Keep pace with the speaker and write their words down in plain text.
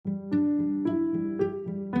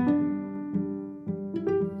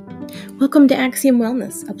Welcome to Axiom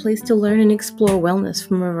Wellness, a place to learn and explore wellness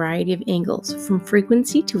from a variety of angles, from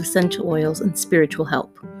frequency to essential oils and spiritual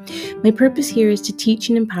help. My purpose here is to teach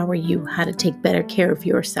and empower you how to take better care of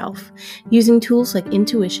yourself, using tools like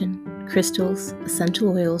intuition, crystals,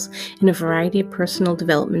 essential oils, and a variety of personal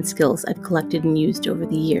development skills I've collected and used over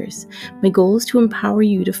the years. My goal is to empower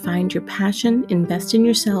you to find your passion, invest in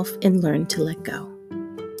yourself, and learn to let go.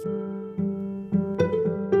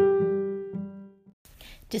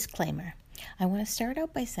 Disclaimer. I want to start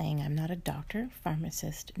out by saying I'm not a doctor,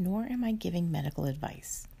 pharmacist, nor am I giving medical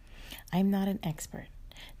advice. I'm not an expert.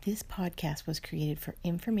 This podcast was created for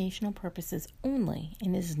informational purposes only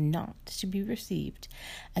and is not to be received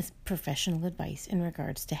as professional advice in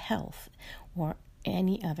regards to health or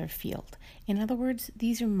any other field. In other words,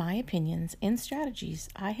 these are my opinions and strategies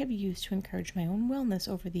I have used to encourage my own wellness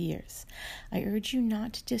over the years. I urge you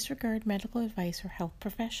not to disregard medical advice or health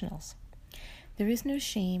professionals. There is no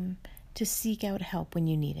shame to seek out help when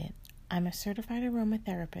you need it. I'm a certified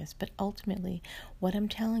aromatherapist, but ultimately what I'm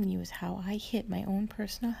telling you is how I hit my own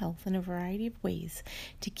personal health in a variety of ways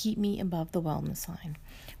to keep me above the wellness line.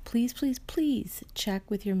 Please, please, please check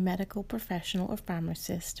with your medical professional or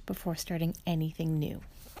pharmacist before starting anything new.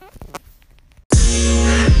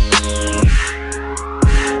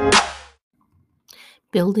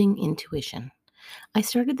 Building intuition. I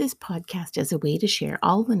started this podcast as a way to share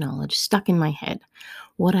all the knowledge stuck in my head.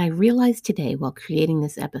 What I realized today while creating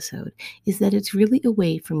this episode is that it's really a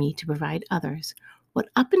way for me to provide others what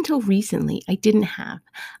up until recently I didn't have.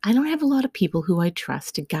 I don't have a lot of people who I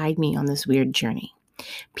trust to guide me on this weird journey.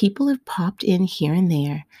 People have popped in here and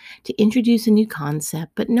there to introduce a new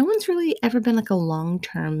concept, but no one's really ever been like a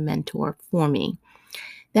long-term mentor for me.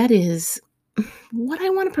 That is what I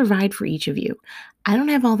want to provide for each of you. I don't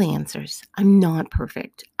have all the answers. I'm not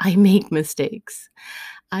perfect. I make mistakes.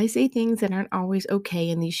 I say things that aren't always okay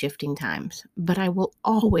in these shifting times, but I will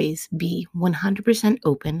always be 100%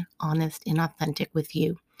 open, honest, and authentic with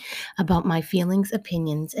you about my feelings,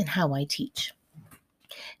 opinions, and how I teach.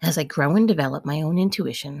 As I grow and develop my own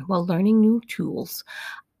intuition while learning new tools,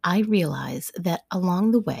 I realize that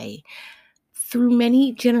along the way, through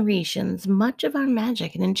many generations, much of our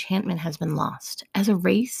magic and enchantment has been lost. As a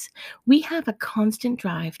race, we have a constant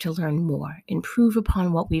drive to learn more, improve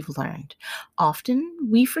upon what we've learned. Often,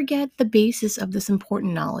 we forget the basis of this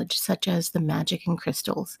important knowledge, such as the magic in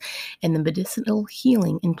crystals and the medicinal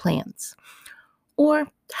healing in plants, or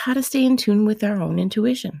how to stay in tune with our own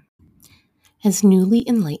intuition. As newly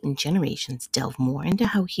enlightened generations delve more into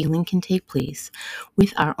how healing can take place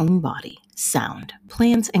with our own body, sound,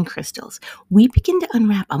 plants, and crystals, we begin to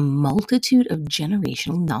unwrap a multitude of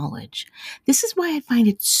generational knowledge. This is why I find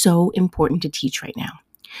it so important to teach right now.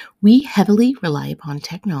 We heavily rely upon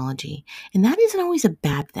technology, and that isn't always a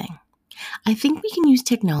bad thing. I think we can use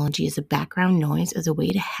technology as a background noise as a way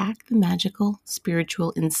to hack the magical,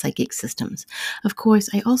 spiritual, and psychic systems. Of course,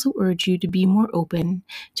 I also urge you to be more open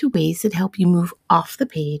to ways that help you move off the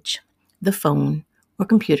page, the phone, or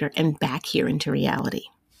computer and back here into reality.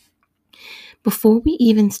 Before we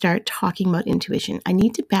even start talking about intuition, I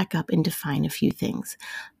need to back up and define a few things,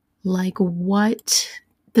 like what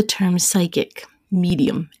the terms psychic,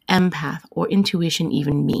 medium, empath, or intuition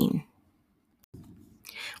even mean.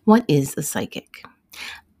 What is a psychic?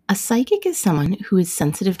 A psychic is someone who is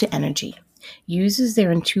sensitive to energy, uses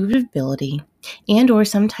their intuitive ability and or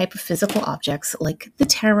some type of physical objects like the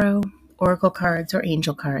tarot, oracle cards, or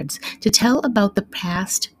angel cards to tell about the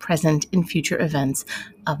past, present, and future events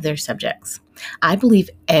of their subjects. I believe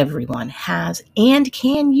everyone has and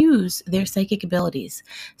can use their psychic abilities.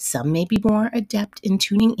 Some may be more adept in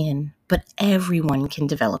tuning in, but everyone can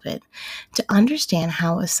develop it. To understand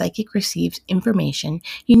how a psychic receives information,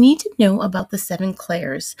 you need to know about the 7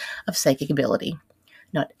 clairs of psychic ability.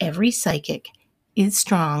 Not every psychic is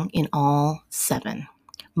strong in all 7.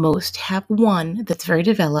 Most have 1 that's very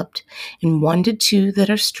developed and 1 to 2 that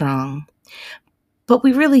are strong, but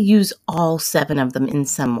we really use all 7 of them in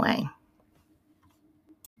some way.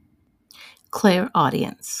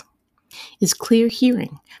 Clairaudience is clear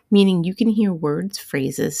hearing, meaning you can hear words,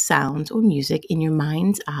 phrases, sounds, or music in your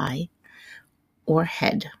mind's eye or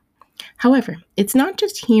head. However, it's not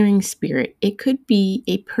just hearing spirit. It could be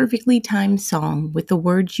a perfectly timed song with the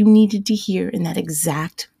words you needed to hear in that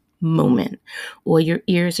exact moment. Or your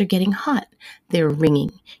ears are getting hot. They're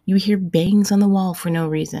ringing. You hear bangs on the wall for no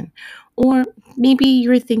reason. Or maybe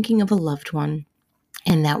you're thinking of a loved one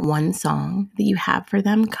and that one song that you have for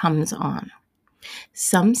them comes on.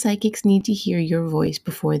 Some psychics need to hear your voice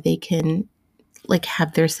before they can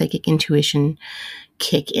have their psychic intuition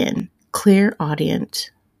kick in.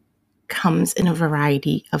 Clairaudient comes in a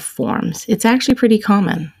variety of forms. It's actually pretty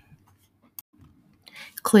common.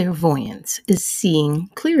 Clairvoyance is seeing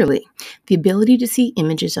clearly, the ability to see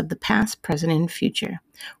images of the past, present, and future,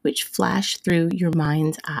 which flash through your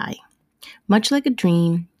mind's eye. Much like a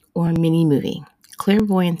dream or a mini movie,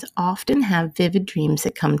 clairvoyants often have vivid dreams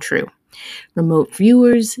that come true. Remote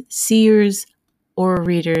viewers, seers, aura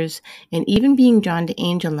readers, and even being drawn to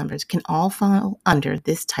angel numbers can all fall under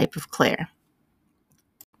this type of clair.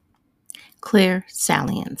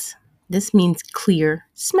 Clairsalience. This means clear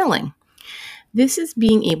smelling. This is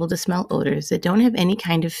being able to smell odors that don't have any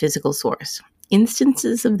kind of physical source.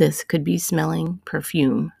 Instances of this could be smelling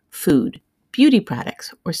perfume, food, beauty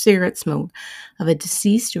products, or cigarette smoke of a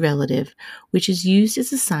deceased relative, which is used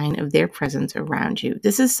as a sign of their presence around you.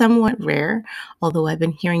 This is somewhat rare, although I've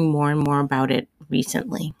been hearing more and more about it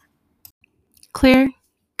recently.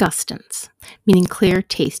 Clairgustance, meaning clear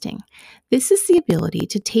tasting. This is the ability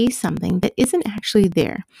to taste something that isn't actually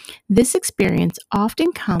there. This experience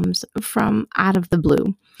often comes from out of the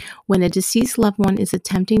blue, when a deceased loved one is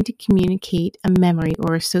attempting to communicate a memory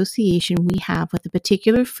or association we have with a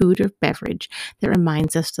particular food or beverage that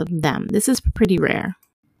reminds us of them. This is pretty rare.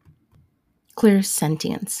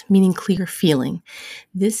 Clairsentience, meaning clear feeling.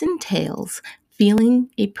 This entails feeling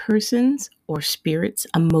a person's or spirit's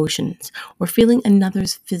emotions, or feeling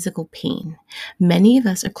another's physical pain. Many of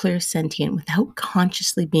us are clairsentient without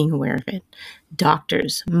consciously being aware of it.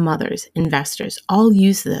 Doctors, mothers, investors all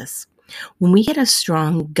use this. When we get a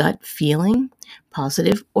strong gut feeling,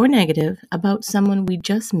 positive or negative, about someone we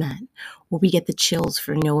just met, or we get the chills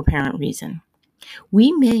for no apparent reason,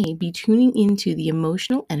 we may be tuning into the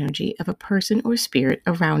emotional energy of a person or spirit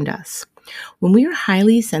around us. When we are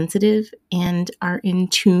highly sensitive and are in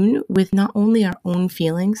tune with not only our own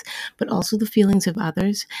feelings, but also the feelings of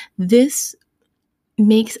others, this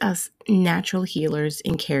makes us natural healers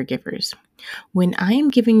and caregivers. When I am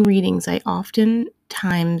giving readings, I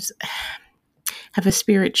oftentimes have a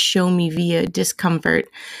spirit show me via discomfort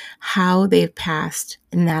how they've passed,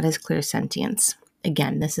 and that is clairsentience.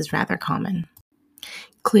 Again, this is rather common.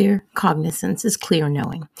 Clear cognizance is clear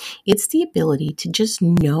knowing. It's the ability to just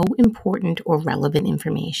know important or relevant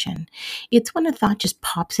information. It's when a thought just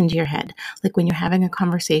pops into your head, like when you're having a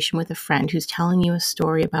conversation with a friend who's telling you a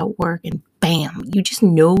story about work and bam, you just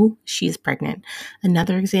know she's pregnant.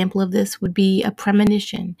 Another example of this would be a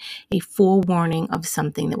premonition, a forewarning of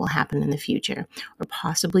something that will happen in the future, or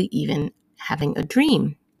possibly even having a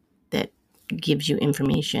dream that gives you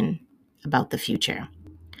information about the future.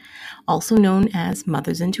 Also known as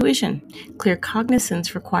mother's intuition.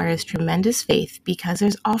 Claircognizance requires tremendous faith because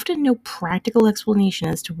there's often no practical explanation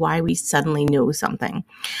as to why we suddenly know something.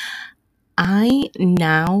 I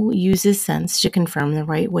now use this sense to confirm the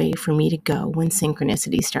right way for me to go when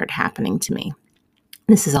synchronicities start happening to me.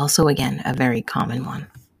 This is also, again, a very common one.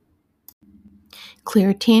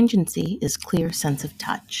 Clairtangency is clear sense of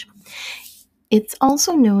touch. It's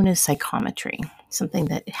also known as psychometry, something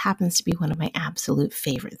that happens to be one of my absolute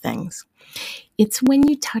favorite things. It's when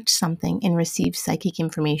you touch something and receive psychic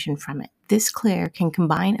information from it. This clair can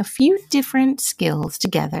combine a few different skills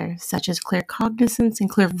together, such as claircognizance and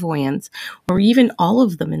clairvoyance, or even all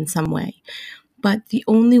of them in some way. But the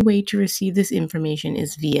only way to receive this information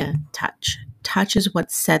is via touch. Touch is what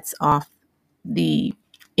sets off the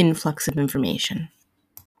influx of information.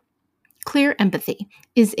 Clear empathy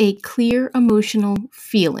is a clear emotional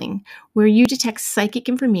feeling where you detect psychic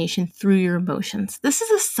information through your emotions. This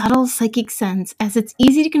is a subtle psychic sense, as it's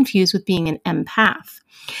easy to confuse with being an empath.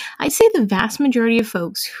 I'd say the vast majority of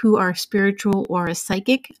folks who are spiritual or a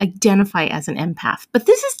psychic identify as an empath, but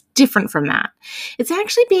this is different from that. It's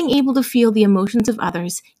actually being able to feel the emotions of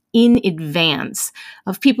others in advance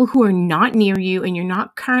of people who are not near you and you're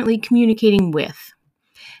not currently communicating with.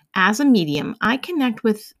 As a medium, I connect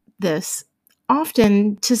with this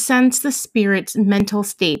often to sense the spirit's mental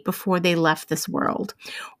state before they left this world,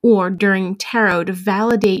 or during tarot to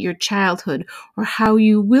validate your childhood or how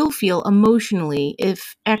you will feel emotionally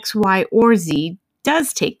if X, Y, or Z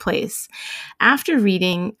does take place. After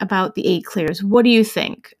reading about the 8 clairs, what do you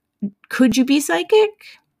think? Could you be psychic?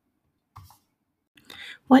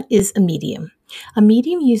 What is a medium? A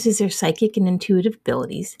medium uses their psychic and intuitive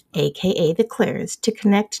abilities, aka the clairs, to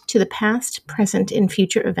connect to the past, present, and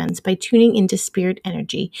future events by tuning into spirit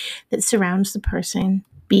energy that surrounds the person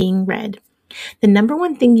being read. The number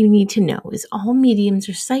one thing you need to know is all mediums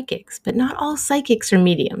are psychics, but not all psychics are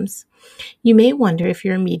mediums. You may wonder if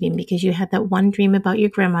you're a medium because you had that one dream about your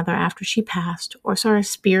grandmother after she passed, or saw a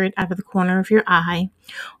spirit out of the corner of your eye,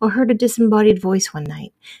 or heard a disembodied voice one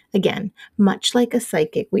night. Again, much like a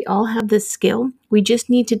psychic, we all have this skill. We just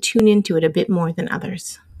need to tune into it a bit more than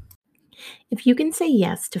others. If you can say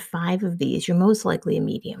yes to 5 of these, you're most likely a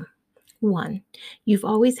medium. 1. You've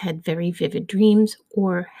always had very vivid dreams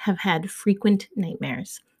or have had frequent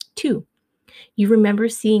nightmares. 2. You remember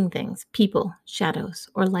seeing things, people, shadows,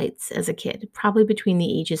 or lights as a kid, probably between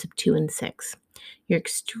the ages of 2 and 6. You're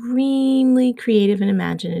extremely creative and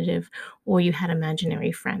imaginative, or you had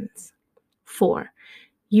imaginary friends. 4.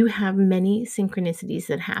 You have many synchronicities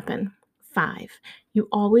that happen. 5. You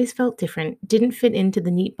always felt different, didn't fit into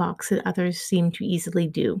the neat box that others seem to easily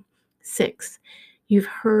do. 6. You've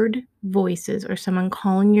heard voices or someone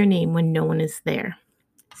calling your name when no one is there.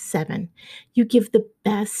 7. You give the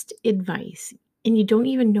best advice and you don't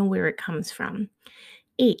even know where it comes from.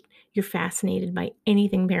 8. You're fascinated by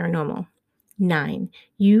anything paranormal. 9.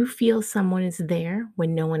 You feel someone is there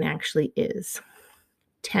when no one actually is.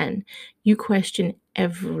 10. You question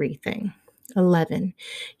everything. 11.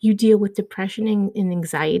 You deal with depression and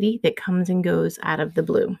anxiety that comes and goes out of the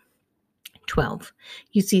blue. 12.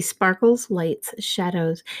 You see sparkles, lights,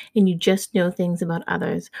 shadows, and you just know things about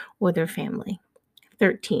others or their family.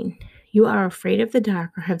 13. You are afraid of the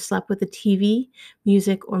dark or have slept with the TV,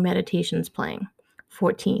 music, or meditations playing.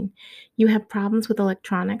 14. You have problems with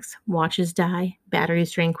electronics, watches die,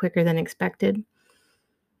 batteries drain quicker than expected.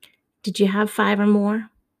 Did you have 5 or more?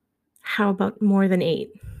 How about more than 8?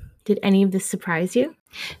 Did any of this surprise you?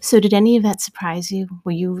 So did any of that surprise you?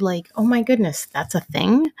 Were you like, oh my goodness, that's a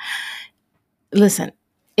thing? Listen,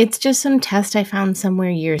 it's just some test I found somewhere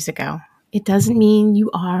years ago. It doesn't mean you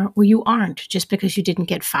are or you aren't just because you didn't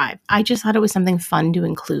get 5. I just thought it was something fun to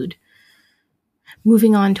include.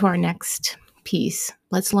 Moving on to our next piece,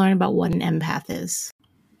 let's learn about what an empath is.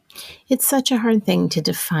 It's such a hard thing to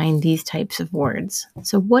define these types of words.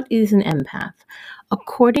 So what is an empath?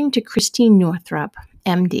 According to Christine Northrup,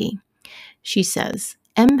 MD, she says,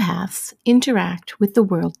 empaths interact with the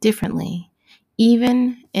world differently.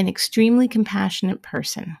 Even an extremely compassionate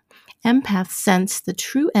person. Empaths sense the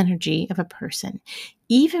true energy of a person,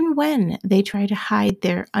 even when they try to hide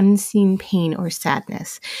their unseen pain or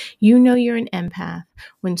sadness. You know you're an empath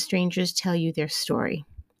when strangers tell you their story,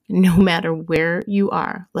 no matter where you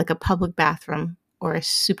are, like a public bathroom or a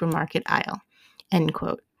supermarket aisle. End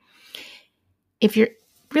quote. If you're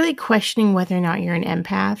really questioning whether or not you're an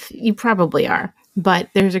empath, you probably are. But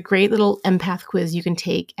there's a great little empath quiz you can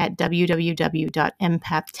take at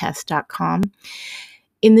www.empathtest.com.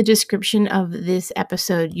 In the description of this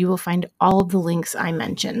episode, you will find all of the links I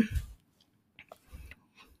mention.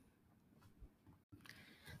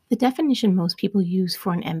 The definition most people use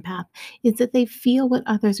for an empath is that they feel what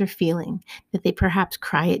others are feeling, that they perhaps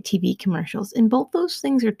cry at TV commercials. And both those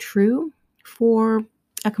things are true for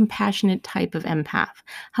a compassionate type of empath.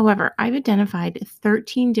 However, I've identified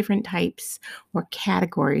 13 different types or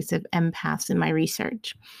categories of empaths in my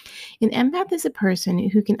research. An empath is a person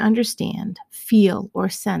who can understand, feel, or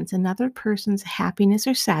sense another person's happiness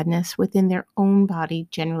or sadness within their own body,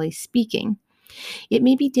 generally speaking. It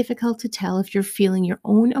may be difficult to tell if you're feeling your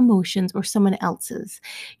own emotions or someone else's.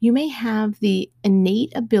 You may have the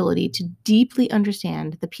innate ability to deeply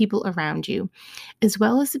understand the people around you, as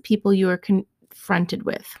well as the people you are confronted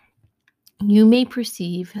with. You may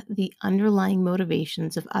perceive the underlying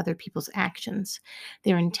motivations of other people's actions,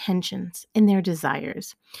 their intentions, and their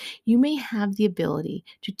desires. You may have the ability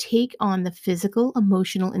to take on the physical,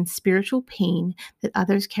 emotional, and spiritual pain that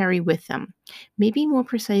others carry with them. Maybe more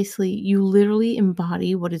precisely, you literally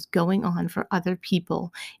embody what is going on for other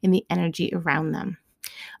people in the energy around them.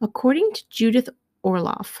 According to Judith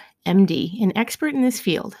Orloff, MD, an expert in this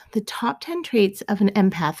field, the top 10 traits of an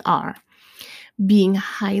empath are being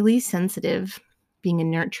highly sensitive, being a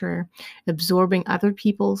nurturer, absorbing other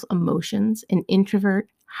people's emotions, an introvert,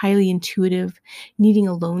 highly intuitive, needing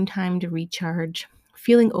alone time to recharge,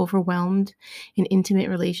 feeling overwhelmed in intimate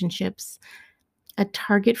relationships, a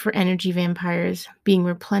target for energy vampires, being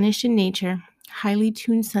replenished in nature, highly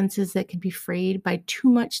tuned senses that can be frayed by too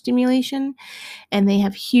much stimulation, and they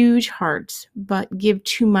have huge hearts but give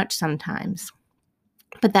too much sometimes.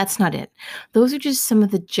 But that's not it. Those are just some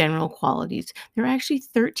of the general qualities. There are actually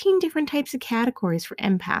 13 different types of categories for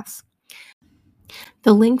empaths.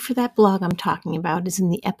 The link for that blog I'm talking about is in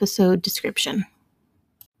the episode description.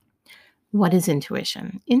 What is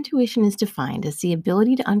intuition? Intuition is defined as the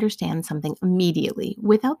ability to understand something immediately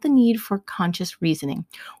without the need for conscious reasoning,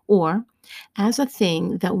 or as a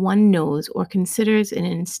thing that one knows or considers an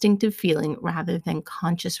instinctive feeling rather than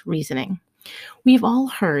conscious reasoning. We've all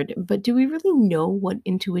heard, but do we really know what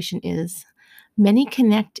intuition is? Many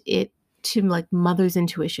connect it to like mother's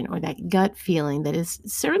intuition or that gut feeling that is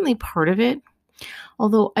certainly part of it.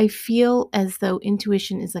 Although I feel as though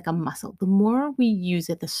intuition is like a muscle. The more we use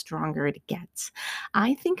it, the stronger it gets.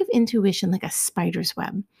 I think of intuition like a spider's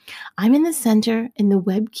web. I'm in the center and the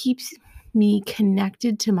web keeps me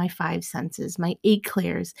connected to my five senses, my eight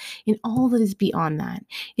clairs, and all that is beyond that.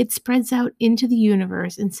 It spreads out into the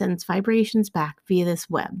universe and sends vibrations back via this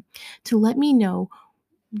web to let me know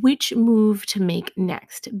which move to make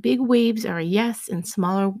next. Big waves are a yes, and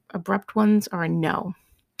smaller, abrupt ones are a no.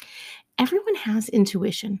 Everyone has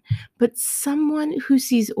intuition, but someone who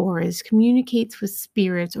sees auras, communicates with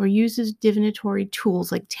spirits, or uses divinatory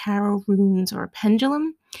tools like tarot runes or a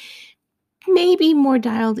pendulum may be more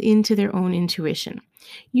dialed into their own intuition.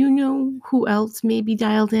 You know who else may be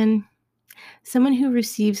dialed in? Someone who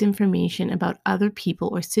receives information about other people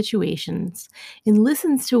or situations and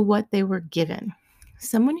listens to what they were given.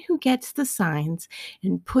 Someone who gets the signs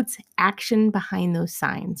and puts action behind those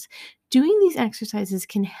signs. Doing these exercises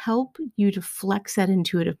can help you to flex that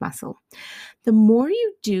intuitive muscle. The more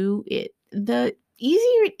you do it, the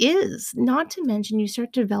easier it is. Not to mention, you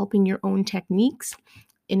start developing your own techniques,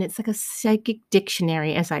 and it's like a psychic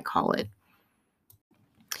dictionary, as I call it.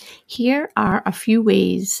 Here are a few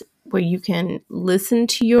ways where you can listen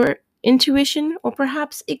to your intuition or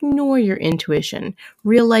perhaps ignore your intuition.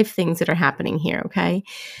 Real life things that are happening here, okay?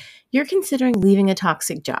 You're considering leaving a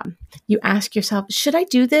toxic job. You ask yourself, should I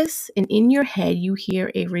do this? And in your head, you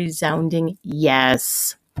hear a resounding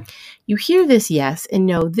yes. You hear this yes and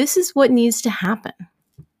know this is what needs to happen.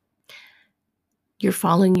 You're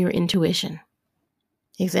following your intuition.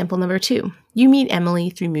 Example number 2, you meet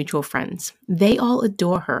Emily through mutual friends. They all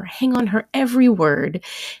adore her, hang on her every word,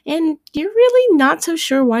 and you're really not so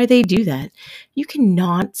sure why they do that. You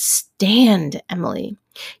cannot stand Emily.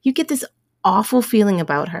 You get this awful feeling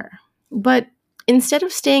about her, but instead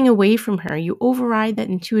of staying away from her, you override that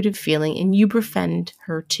intuitive feeling and you befriend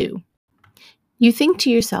her too. You think to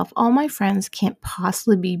yourself, all my friends can't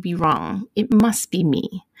possibly be wrong. It must be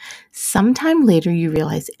me. Sometime later, you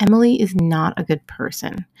realize Emily is not a good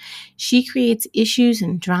person. She creates issues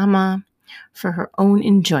and drama for her own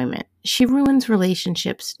enjoyment. She ruins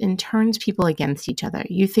relationships and turns people against each other.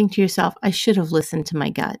 You think to yourself, I should have listened to my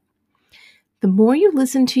gut. The more you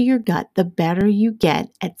listen to your gut, the better you get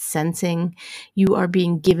at sensing you are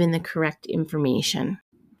being given the correct information.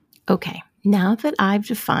 Okay. Now that I've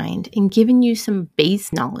defined and given you some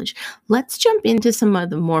base knowledge, let's jump into some of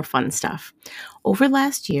the more fun stuff. Over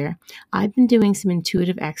last year, I've been doing some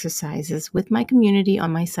intuitive exercises with my community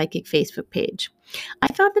on my Psychic Facebook page. I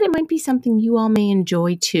thought that it might be something you all may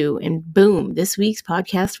enjoy too, and boom, this week's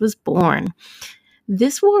podcast was born.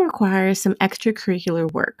 This will require some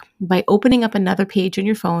extracurricular work by opening up another page on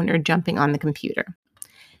your phone or jumping on the computer.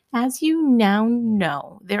 As you now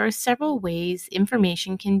know, there are several ways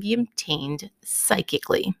information can be obtained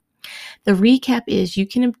psychically. The recap is you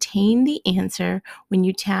can obtain the answer when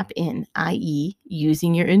you tap in, i.e.,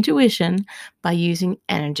 using your intuition by using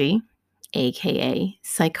energy, aka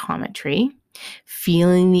psychometry,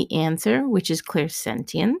 feeling the answer, which is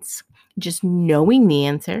clairsentience, just knowing the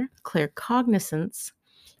answer, claircognizance,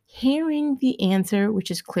 hearing the answer,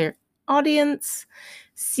 which is clairaudience,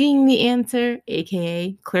 seeing the answer,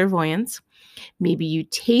 aka clairvoyance. Maybe you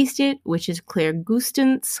taste it, which is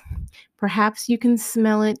clairgustance. Perhaps you can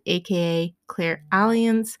smell it, aka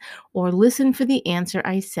clairalliance, or listen for the answer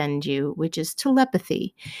I send you, which is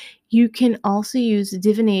telepathy. You can also use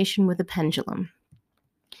divination with a pendulum.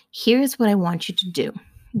 Here's what I want you to do.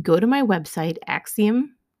 Go to my website,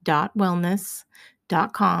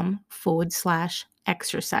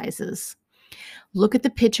 axiom.wellness.com/exercises. Look at the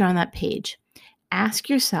picture on that page. Ask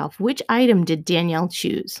yourself, which item did Danielle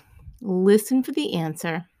choose? Listen for the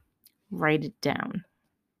answer. Write it down.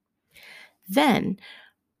 Then,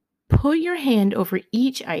 put your hand over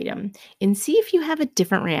each item and see if you have a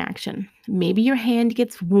different reaction. Maybe your hand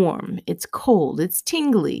gets warm, it's cold, it's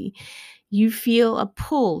tingly. You feel a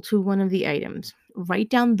pull to one of the items. Write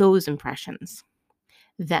down those impressions.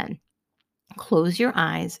 Then, close your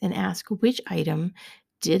eyes and ask, which item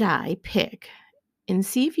did I pick? And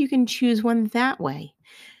see if you can choose one that way.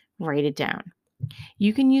 Write it down.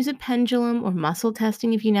 You can use a pendulum or muscle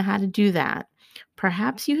testing if you know how to do that.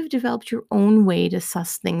 Perhaps you have developed your own way to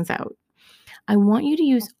suss things out. I want you to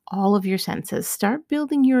use all of your senses. Start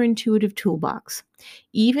building your intuitive toolbox.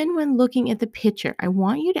 Even when looking at the picture, I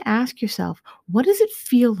want you to ask yourself, what does it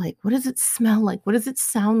feel like? What does it smell like? What does it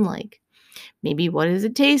sound like? Maybe what does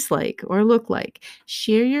it taste like or look like?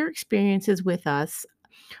 Share your experiences with us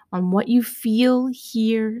on what you feel,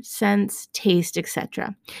 hear, sense, taste,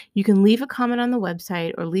 etc. You can leave a comment on the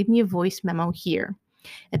website or leave me a voice memo here.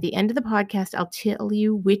 At the end of the podcast, I'll tell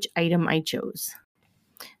you which item I chose.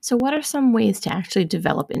 So what are some ways to actually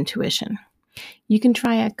develop intuition? You can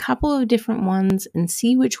try a couple of different ones and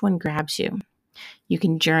see which one grabs you. You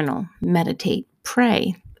can journal, meditate,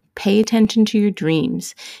 pray, pay attention to your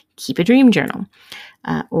dreams, Keep a dream journal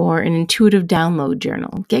or an intuitive download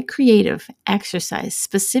journal. Get creative. Exercise,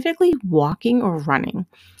 specifically walking or running.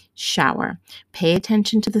 Shower. Pay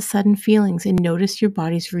attention to the sudden feelings and notice your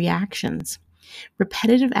body's reactions.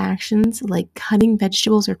 Repetitive actions like cutting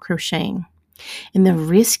vegetables or crocheting. And the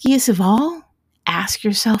riskiest of all, ask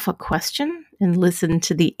yourself a question and listen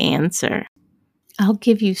to the answer. I'll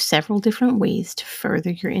give you several different ways to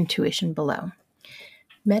further your intuition below.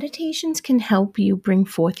 Meditations can help you bring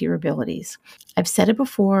forth your abilities. I've said it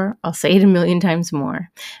before, I'll say it a million times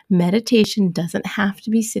more. Meditation doesn't have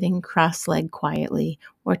to be sitting cross-legged quietly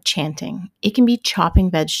or chanting. It can be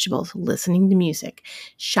chopping vegetables, listening to music,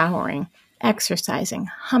 showering, exercising,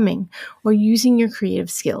 humming, or using your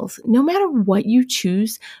creative skills. No matter what you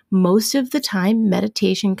choose, most of the time,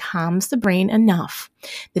 meditation calms the brain enough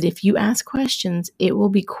that if you ask questions, it will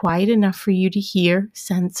be quiet enough for you to hear,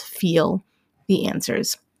 sense, feel the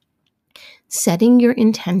answers. Setting your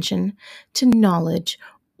intention to knowledge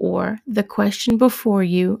or the question before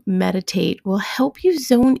you meditate will help you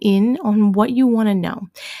zone in on what you want to know.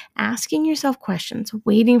 Asking yourself questions,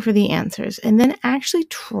 waiting for the answers, and then actually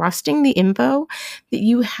trusting the info that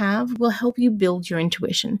you have will help you build your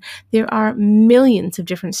intuition. There are millions of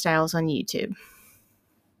different styles on YouTube.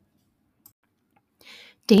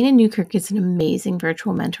 Dana Newkirk is an amazing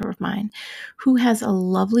virtual mentor of mine who has a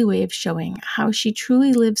lovely way of showing how she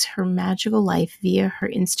truly lives her magical life via her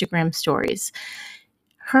Instagram stories.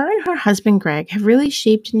 Her and her husband, Greg, have really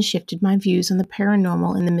shaped and shifted my views on the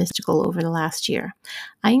paranormal and the mystical over the last year.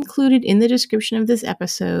 I included in the description of this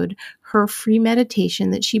episode her free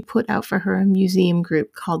meditation that she put out for her museum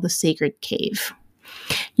group called The Sacred Cave.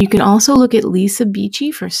 You can also look at Lisa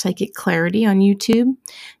Beachy for Psychic Clarity on YouTube,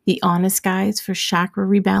 The Honest Guys for Chakra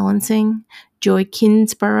Rebalancing, Joy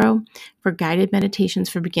Kinsborough for Guided Meditations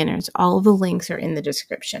for Beginners. All of the links are in the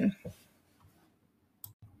description.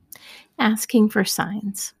 Asking for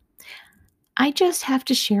signs. I just have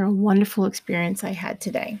to share a wonderful experience I had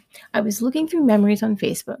today. I was looking through memories on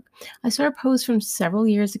Facebook. I saw a post from several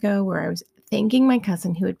years ago where I was thanking my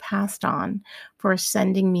cousin who had passed on for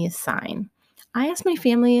sending me a sign. I ask my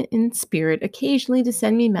family in spirit occasionally to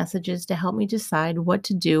send me messages to help me decide what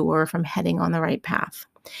to do or if I'm heading on the right path.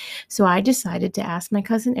 So I decided to ask my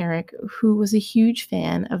cousin Eric, who was a huge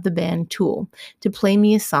fan of the band Tool, to play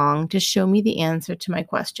me a song to show me the answer to my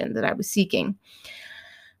question that I was seeking.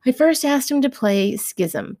 I first asked him to play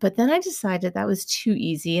Schism, but then I decided that was too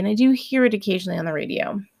easy, and I do hear it occasionally on the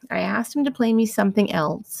radio. I asked him to play me something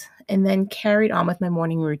else, and then carried on with my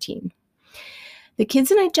morning routine. The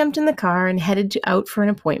kids and I jumped in the car and headed out for an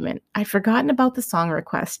appointment. I'd forgotten about the song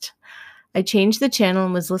request. I changed the channel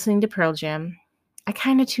and was listening to Pearl Jam. I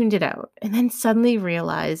kind of tuned it out and then suddenly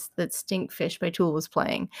realized that Stinkfish by Tool was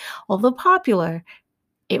playing. Although popular,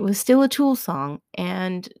 it was still a Tool song.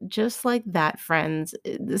 And just like that, friends,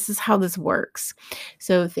 this is how this works.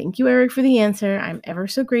 So thank you, Eric, for the answer. I'm ever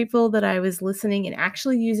so grateful that I was listening and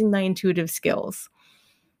actually using my intuitive skills.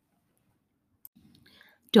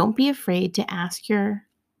 Don't be afraid to ask your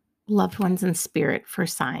loved ones in spirit for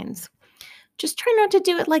signs. Just try not to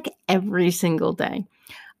do it like every single day.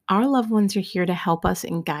 Our loved ones are here to help us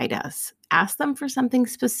and guide us. Ask them for something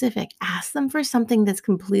specific. Ask them for something that's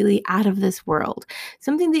completely out of this world.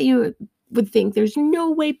 Something that you would think there's no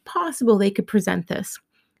way possible they could present this.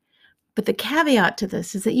 But the caveat to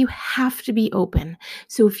this is that you have to be open.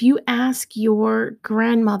 So if you ask your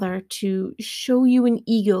grandmother to show you an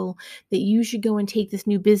eagle that you should go and take this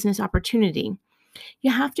new business opportunity,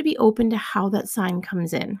 you have to be open to how that sign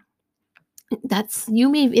comes in. You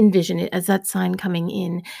may envision it as that sign coming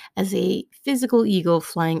in as a physical eagle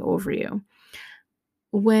flying over you.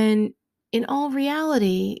 When in all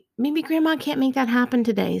reality, maybe grandma can't make that happen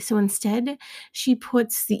today. So instead, she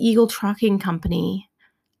puts the Eagle Trucking Company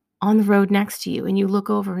on the road next to you, and you look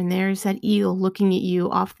over and there's that eagle looking at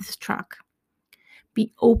you off this truck.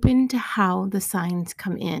 Be open to how the signs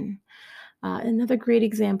come in. Another great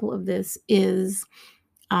example of this is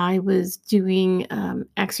I was doing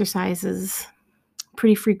exercises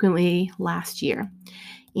pretty frequently last year,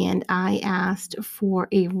 and I asked for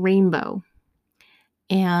a rainbow.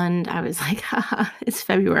 And I was like, haha, it's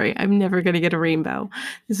February. I'm never going to get a rainbow.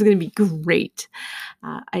 This is going to be great.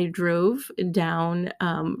 I drove down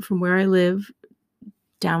from where I live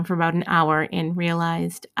down for about an hour and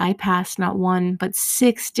realized I passed not one, but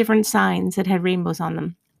 6 different signs that had rainbows on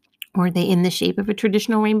them. Were they in the shape of a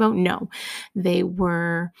traditional rainbow? No. They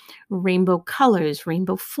were rainbow colors,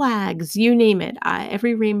 rainbow flags, you name it.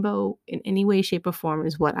 Every rainbow in any way, shape, or form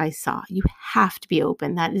is what I saw. You have to be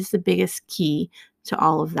open. That is the biggest key to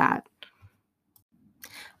all of that.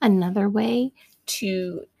 Another way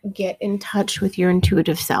to get in touch with your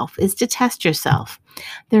intuitive self is to test yourself.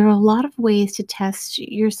 There are a lot of ways to test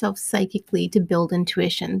yourself psychically to build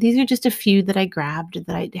intuition. These are just a few that I grabbed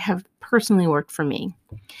that I have personally worked for me.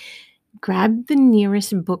 Grab the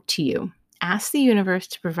nearest book to you. Ask the universe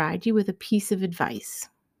to provide you with a piece of advice.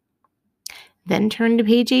 Then turn to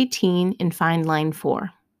page 18 and find line 4.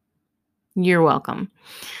 You're welcome.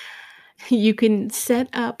 You can set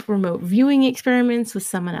up remote viewing experiments with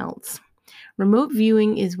someone else. Remote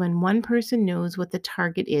viewing is when one person knows what the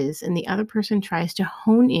target is and the other person tries to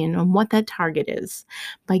hone in on what that target is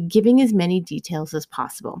by giving as many details as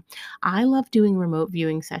possible. I love doing remote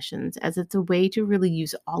viewing sessions as it's a way to really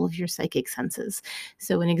use all of your psychic senses.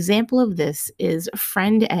 So an example of this is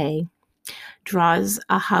friend A draws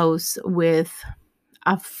a house with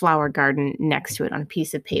a flower garden next to it on a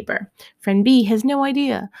piece of paper. Friend B has no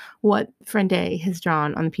idea what friend A has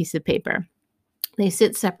drawn on the piece of paper. They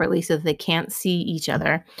sit separately so that they can't see each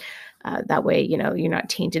other. That way, you're not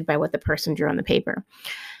tainted by what the person drew on the paper.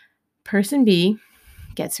 Person B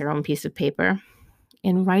gets their own piece of paper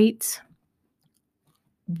and writes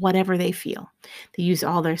whatever they feel. They use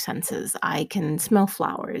all their senses. I can smell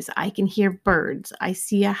flowers. I can hear birds. I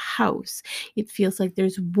see a house. It feels like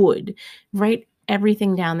there's wood. Write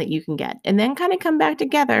everything down that you can get. And then kind of come back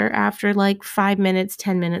together after like 5 minutes,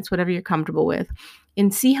 10 minutes, whatever you're comfortable with,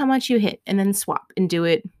 and see how much you hit, and then swap and do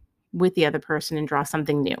it with the other person and draw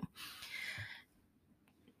something new.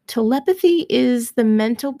 Telepathy is the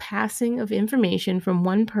mental passing of information from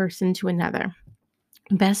one person to another.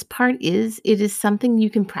 Best part is it is something you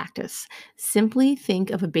can practice. Simply think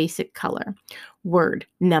of a basic color, word,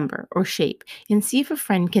 number, or shape, and see if a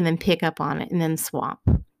friend can then pick up on it and then swap.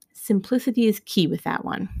 Simplicity is key with that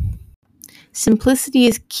one. Simplicity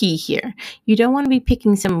is key here. You don't want to be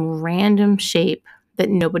picking some random shape that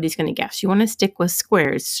nobody's going to guess. You want to stick with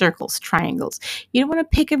squares, circles, triangles. You don't want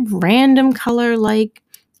to pick a random color like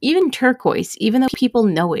even turquoise, even though people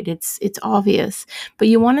know it. It's obvious, but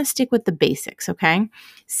you want to stick with the basics, okay?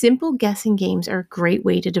 Simple guessing games are a great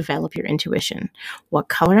way to develop your intuition. What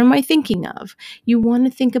color am I thinking of? You want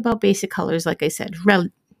to think about basic colors, like I said,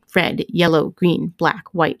 red, yellow, green, black,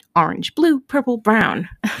 white, orange, blue, purple, brown.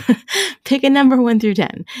 Pick a number 1 through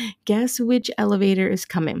 10. Guess which elevator is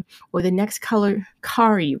coming or the next color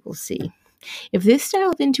car you will see. If this style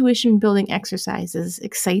of intuition building exercises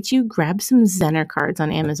excites you, grab some Zener cards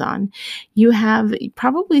on Amazon. You have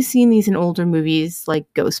probably seen these in older movies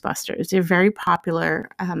like Ghostbusters. They're very popular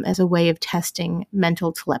as a way of testing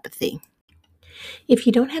mental telepathy. If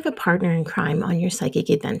you don't have a partner in crime on your psychic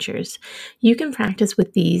adventures, you can practice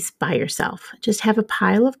with these by yourself. Just have a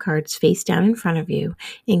pile of cards face down in front of you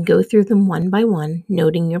and go through them one by one,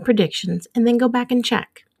 noting your predictions, and then go back and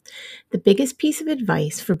check. The biggest piece of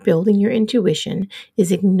advice for building your intuition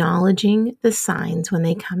is acknowledging the signs when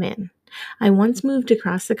they come in. I once moved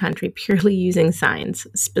across the country purely using signs.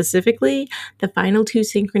 Specifically, the final 2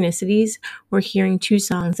 synchronicities were hearing 2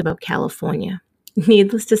 songs about California.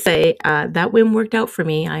 Needless to say, that whim worked out for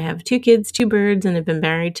me. I have 2 kids, 2 birds, and have been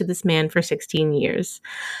married to this man for 16 years.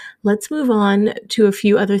 Let's move on to a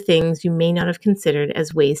few other things you may not have considered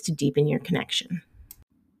as ways to deepen your connection.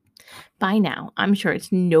 By now, I'm sure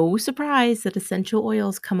it's no surprise that essential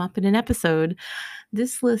oils come up in an episode.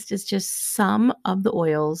 This list is just some of the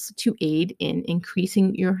oils to aid in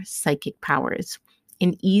increasing your psychic powers.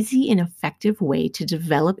 An easy and effective way to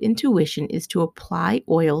develop intuition is to apply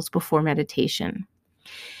oils before meditation.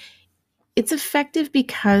 It's effective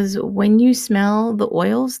because when you smell the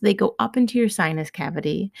oils, they go up into your sinus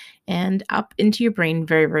cavity and up into your brain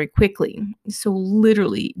very, very quickly. So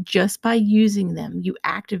literally, just by using them, you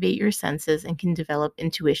activate your senses and can develop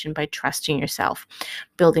intuition by trusting yourself,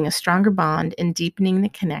 building a stronger bond and deepening the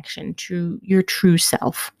connection to your true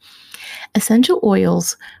self. Essential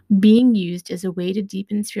oils being used as a way to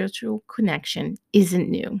deepen spiritual connection isn't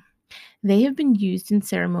new. They have been used in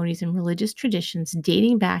ceremonies and religious traditions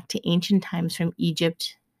dating back to ancient times from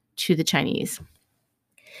Egypt to the Chinese.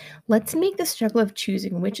 Let's make the struggle of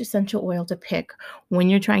choosing which essential oil to pick when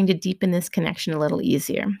you're trying to deepen this connection a little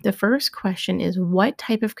easier. The first question is, what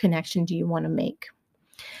type of connection do you want to make?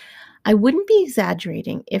 I wouldn't be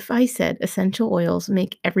exaggerating if I said essential oils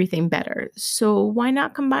make everything better. So why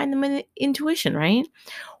not combine them with intuition, right?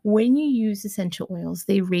 When you use essential oils,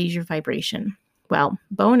 they raise your vibration. Well,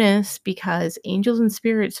 bonus, because angels and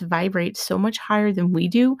spirits vibrate so much higher than we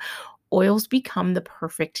do, oils become the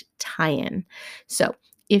perfect tie-in. So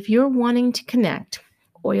if you're wanting to connect,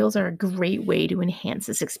 oils are a great way to enhance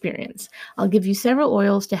this experience. I'll give you several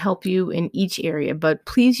oils to help you in each area, but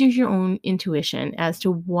please use your own intuition as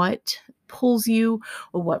to what pulls you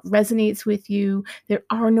or what resonates with you. There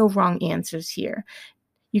are no wrong answers here.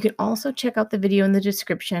 You can also check out the video in the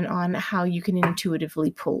description on how you can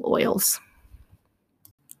intuitively pull oils.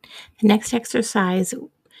 The next exercise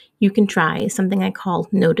you can try is something I call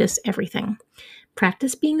Notice Everything.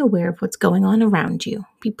 Practice being aware of what's going on around you.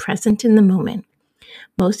 Be present in the moment.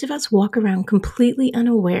 Most of us walk around completely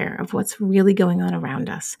unaware of what's really going on around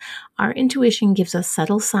us. Our intuition gives us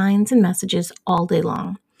subtle signs and messages all day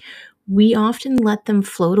long. We often let them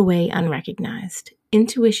float away unrecognized.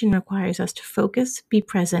 Intuition requires us to focus, be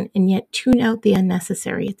present, and yet tune out the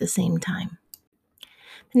unnecessary at the same time.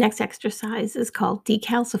 The next exercise is called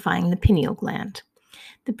decalcifying the pineal gland.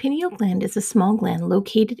 The pineal gland is a small gland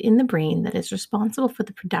located in the brain that is responsible for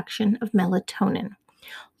the production of melatonin.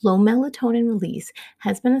 Low melatonin release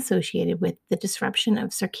has been associated with the disruption of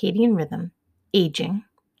circadian rhythm, aging,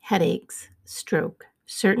 headaches, stroke,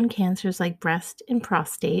 certain cancers like breast and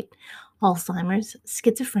prostate, Alzheimer's,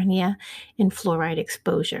 schizophrenia, and fluoride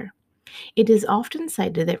exposure. It is often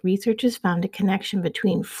cited that researchers found a connection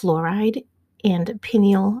between fluoride and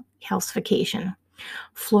pineal calcification.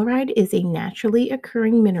 Fluoride is a naturally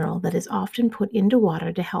occurring mineral that is often put into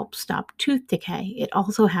water to help stop tooth decay. It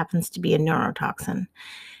also happens to be a neurotoxin.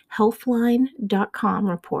 Healthline.com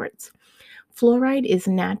reports, fluoride is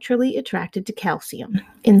naturally attracted to calcium,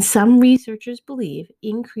 and some researchers believe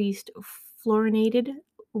increased fluorinated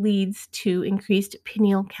leads to increased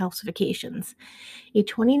pineal calcifications. A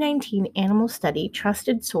 2019 animal study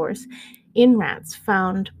trusted source in rats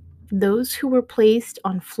found those who were placed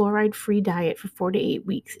on fluoride-free diet for 4 to 8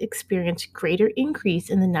 weeks experienced greater increase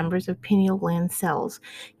in the numbers of pineal gland cells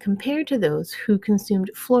compared to those who consumed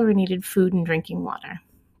fluorinated food and drinking water.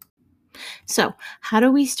 So, how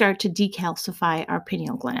do we start to decalcify our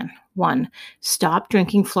pineal gland? 1. Stop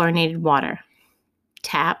drinking fluorinated water,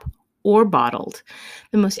 tap or bottled.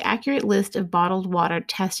 The most accurate list of bottled water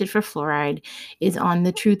tested for fluoride is on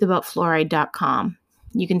thetruthaboutfluoride.com.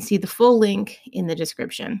 You can see the full link in the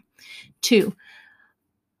description. 2.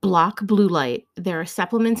 Block blue light. There are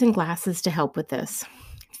supplements and glasses to help with this.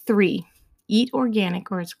 3. Eat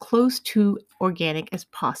organic or as close to organic as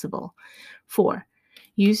possible. 4.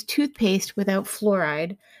 Use toothpaste without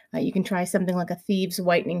fluoride. You can try something like a Thieves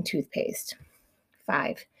Whitening toothpaste.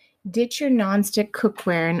 5. Ditch your nonstick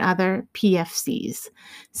cookware and other PFCs.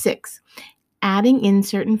 6. Adding in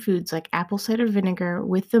certain foods like apple cider vinegar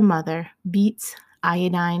with the mother, beets,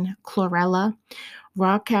 iodine, chlorella,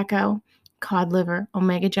 raw cacao, cod liver,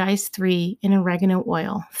 omega 3, and oregano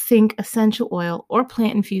oil. Think essential oil or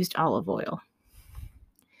plant-infused olive oil.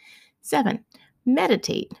 7.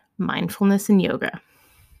 Meditate, mindfulness and yoga.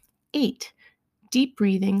 8. Deep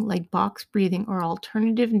breathing like box breathing or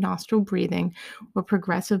alternative nostril breathing or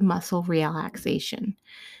progressive muscle relaxation.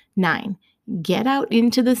 9. Get out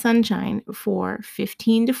into the sunshine for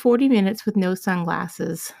 15 to 40 minutes with no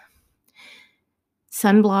sunglasses.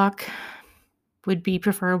 Sunblock would be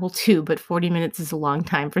preferable too, but 40 minutes is a long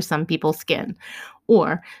time for some people's skin.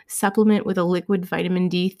 Or supplement with a liquid vitamin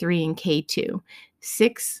D3 and K2,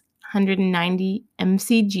 690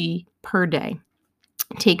 mcg per day.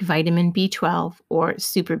 Take vitamin B12 or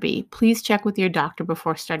Super B. Please check with your doctor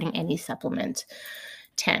before starting any supplement.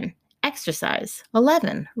 10. Exercise.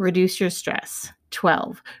 11. Reduce your stress.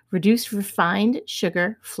 12. Reduce refined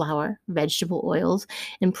sugar, flour, vegetable oils,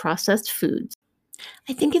 and processed foods.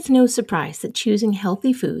 I think it's no surprise that choosing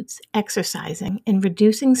healthy foods, exercising, and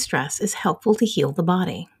reducing stress is helpful to heal the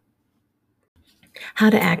body. How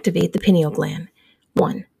to activate the pineal gland.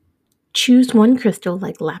 1. Choose one crystal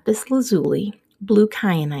like lapis lazuli, blue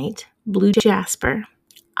kyanite, blue jasper,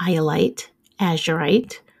 iolite,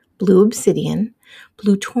 azurite, blue obsidian,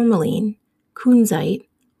 blue tourmaline, kunzite,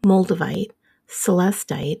 moldavite,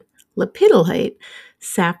 celestite, lepidolite,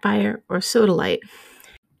 sapphire, or sodalite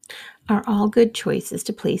are all good choices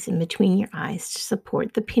to place in between your eyes to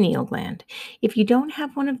support the pineal gland. If you don't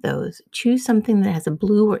have one of those, choose something that has a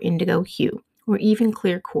blue or indigo hue, or even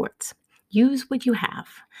clear quartz. Use what you have.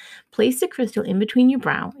 Place the crystal in between your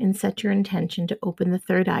brow and set your intention to open the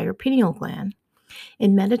third eye or pineal gland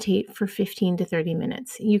and meditate for 15 to 30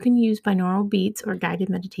 minutes. You can use binaural beats or guided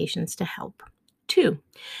meditations to help. 2.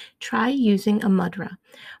 Try using a mudra,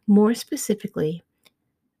 more specifically,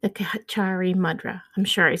 the Kachari mudra. I'm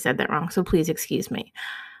sure I said that wrong, so please excuse me.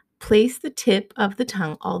 Place the tip of the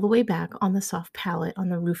tongue all the way back on the soft palate on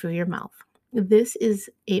the roof of your mouth. This is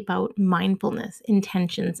about mindfulness,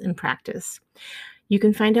 intentions, and practice. You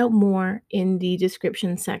can find out more in the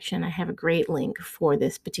description section. I have a great link for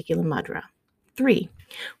this particular mudra. 3.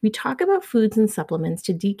 We talk about foods and supplements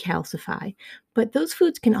to decalcify, but those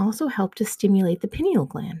foods can also help to stimulate the pineal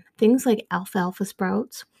gland. Things like alfalfa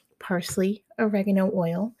sprouts, parsley, oregano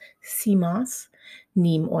oil, sea moss,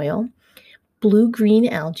 neem oil, blue-green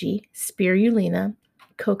algae, spirulina,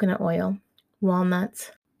 coconut oil,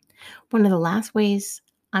 walnuts. One of the last ways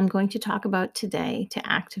I'm going to talk about today to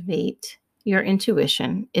activate your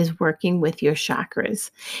intuition is working with your chakras.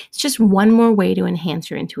 It's just one more way to enhance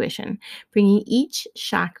your intuition. Bringing each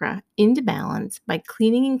chakra into balance by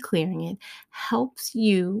cleaning and clearing it helps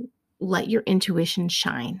you let your intuition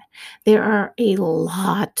shine. There are a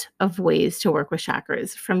lot of ways to work with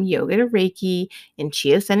chakras, from yoga to Reiki and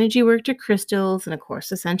Chios energy work to crystals and, of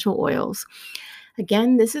course, essential oils.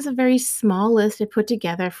 Again, this is a very small list I put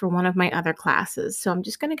together for one of my other classes. So I'm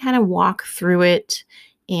just going to kind of walk through it,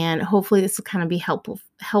 and hopefully this will kind of be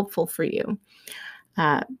helpful for you.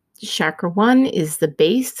 Chakra 1 is the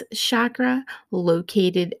base chakra,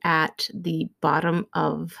 located at the bottom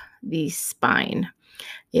of the spine.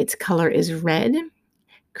 Its color is red.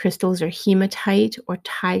 Crystals are hematite or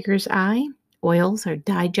tiger's eye. Oils are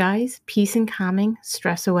Daiji's, peace and calming,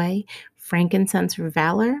 stress away, frankincense or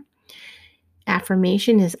valor.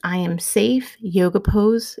 Affirmation is I am safe. Yoga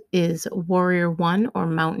pose is warrior 1 or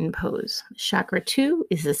mountain pose. Chakra 2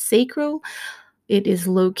 is the sacral. It is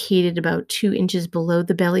located about 2 inches below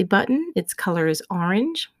the belly button. Its color is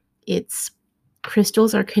orange. Its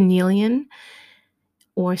crystals are carnelian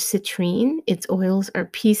or citrine. Its oils are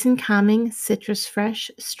peace and calming, citrus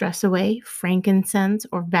fresh, stress away, frankincense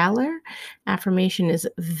or valor. Affirmation is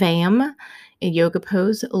VAM. A yoga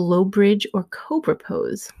pose, low bridge or cobra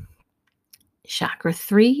pose. Chakra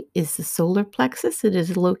 3 is the solar plexus. It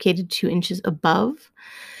is located 2 inches above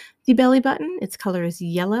the belly button. Its color is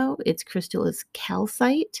yellow. Its crystal is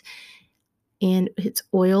calcite. And its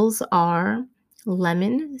oils are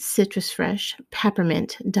lemon, citrus fresh,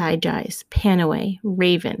 peppermint, Daiji's, Panoe,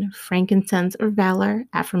 raven, frankincense or valor.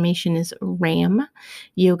 Affirmation is Ram.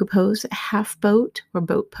 Yoga pose, half boat or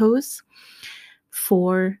boat pose.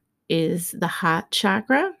 4 is the heart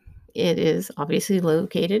chakra. It is obviously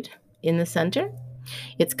located in the center.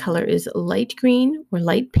 Its color is light green or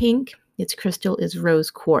light pink. Its crystal is rose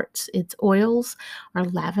quartz. Its oils are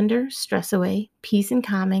lavender, stress away, peace and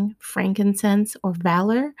calming, frankincense or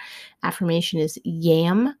valor. Affirmation is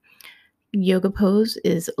Yam. Yoga pose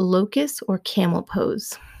is locust or camel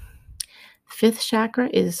pose. 5th chakra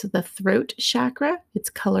is the throat chakra. Its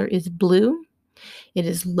color is blue. It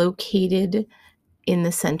is located in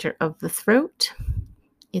the center of the throat.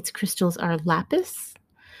 Its crystals are lapis,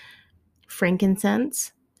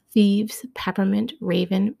 frankincense, thieves, peppermint,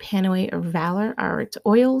 raven, panoe, or valor are its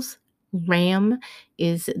oils. Ram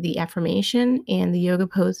is the affirmation, and the yoga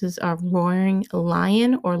poses are roaring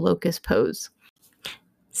lion or locust pose.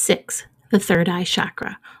 6, the third eye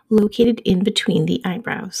chakra, located in between the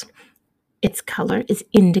eyebrows. Its color is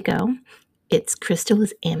indigo. Its crystal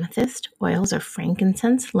is amethyst. Oils are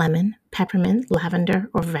frankincense, lemon, peppermint, lavender,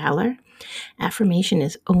 or valor. Affirmation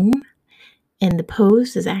is Om, and the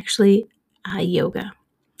pose is actually yoga.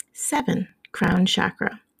 7, crown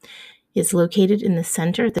chakra, is located in the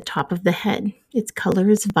center at the top of the head. Its color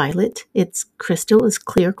is violet. Its crystal is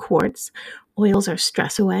clear quartz. Oils are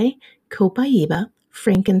stress away, copaiba,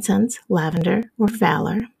 frankincense, lavender, or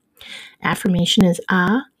valor. Affirmation is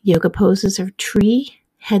Ah. Yoga poses are tree,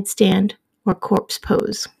 headstand, or corpse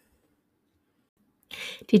pose.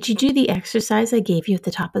 Did you do the exercise I gave you at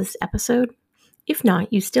the top of this episode? If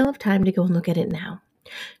not, you still have time to go and look at it now.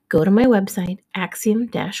 Go to my website,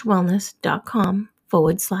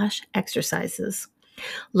 axiom-wellness.com/exercises.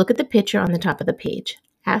 Look at the picture on the top of the page.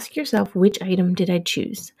 Ask yourself, which item did I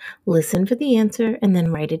choose? Listen for the answer and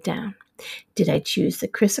then write it down. Did I choose the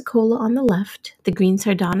chrysocolla on the left, the green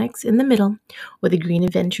sardonyx in the middle, or the green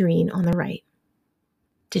aventurine on the right?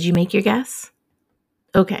 Did you make your guess?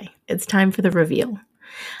 Okay, it's time for the reveal.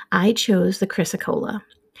 I chose the chrysocolla.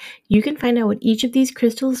 You can find out what each of these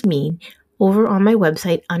crystals mean over on my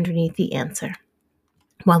website underneath the answer.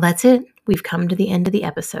 Well, that's it. We've come to the end of the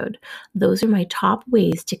episode. Those are my top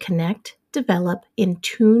ways to connect, develop, and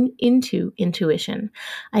tune into intuition.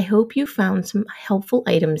 I hope you found some helpful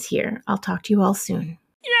items here. I'll talk to you all soon.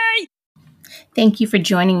 Yay! Thank you for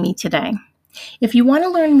joining me today. If you want to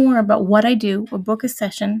learn more about what I do or book a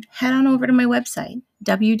session, head on over to my website,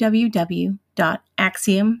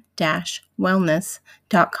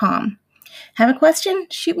 www.axiom-wellness.com. Have a question?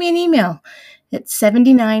 Shoot me an email at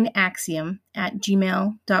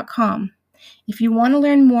 79axiom@gmail.com. If you want to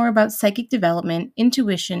learn more about psychic development,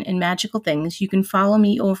 intuition, and magical things, you can follow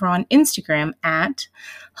me over on Instagram at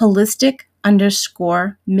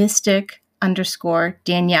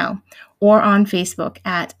holistic_mystic_Danielle or on Facebook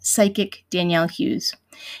at Psychic Danielle Hughes.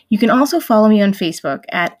 You can also follow me on Facebook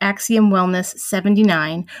at Axiom Wellness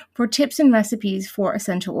 79 for tips and recipes for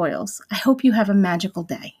essential oils. I hope you have a magical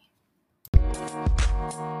day.